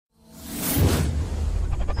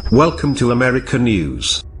Welcome to America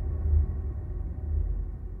News.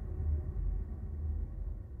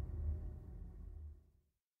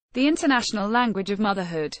 The international language of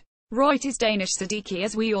motherhood. REUTERSDanish Siddiqui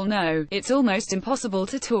As. We all know, it's almost impossible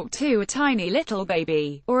to talk to a tiny little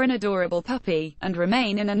baby, or an adorable puppy, and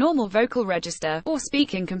remain in a normal vocal register, or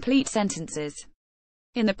speak in complete sentences.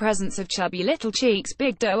 In the presence of chubby little cheeks,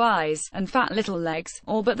 big doe eyes, and fat little legs,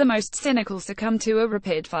 all but the most cynical succumb to a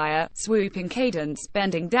rapid-fire, swooping cadence,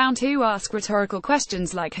 bending down to ask rhetorical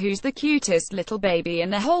questions like who's the cutest little baby in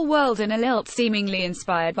the whole world in a lilt seemingly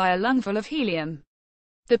inspired by a lungful of helium.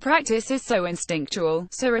 The practice is so instinctual,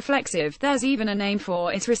 so reflexive, there's even a name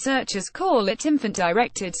for it. Researchers call it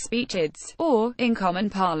infant-directed speech IDS, or, in common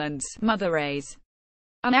parlance, motherese.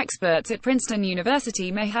 And experts at Princeton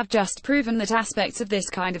University may have just proven that aspects of this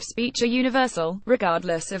kind of speech are universal,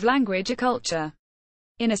 regardless of language or culture.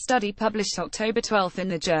 In a study published October 12 in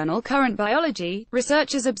the journal Current Biology,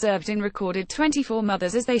 researchers observed and recorded 24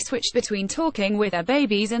 mothers as they switched between talking with their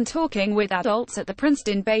babies and talking with adults at the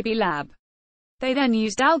Princeton Baby Lab. They then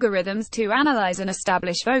used algorithms to analyze and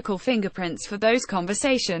establish vocal fingerprints for those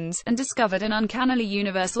conversations, and discovered an uncannily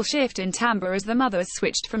universal shift in timbre as the mothers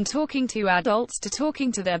switched from talking to adults to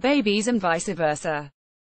talking to their babies and vice versa.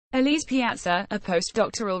 Elise Piazza, a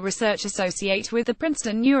postdoctoral research associate with the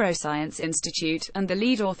Princeton Neuroscience Institute, and the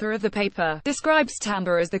lead author of the paper, describes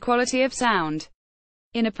timbre as the quality of sound.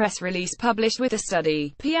 In a press release published with the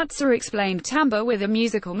study, Piazza explained timbre with a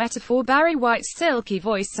musical metaphor. Barry White's silky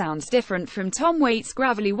voice sounds different from Tom Waits'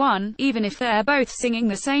 gravelly one, even if they're both singing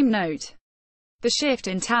the same note. The shift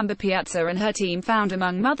in timbre Piazza and her team found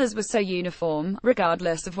among mothers was so uniform,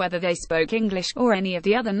 regardless of whether they spoke English, or any of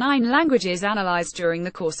the other 9 languages analyzed during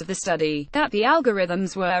the course of the study, that the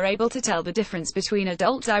algorithms were able to tell the difference between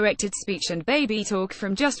adult-directed speech and baby talk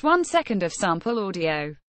from just 1 second of sample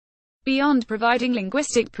audio. Beyond providing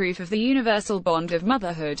linguistic proof of the universal bond of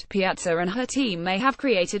motherhood, Piazza and her team may have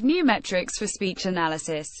created new metrics for speech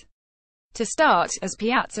analysis. To start, as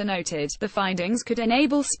Piazza noted, the findings could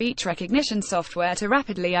enable speech recognition software to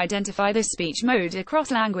rapidly identify the speech mode across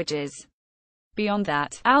languages. Beyond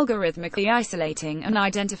that, algorithmically isolating and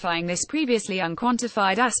identifying this previously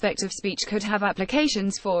unquantified aspect of speech could have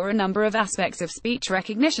applications for a number of aspects of speech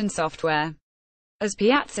recognition software. As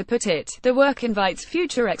Piazza put it, the work invites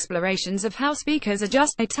future explorations of how speakers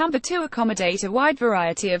adjust their timbre to accommodate a wide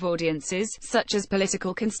variety of audiences, such as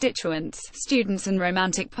political constituents, students and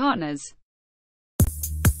romantic partners.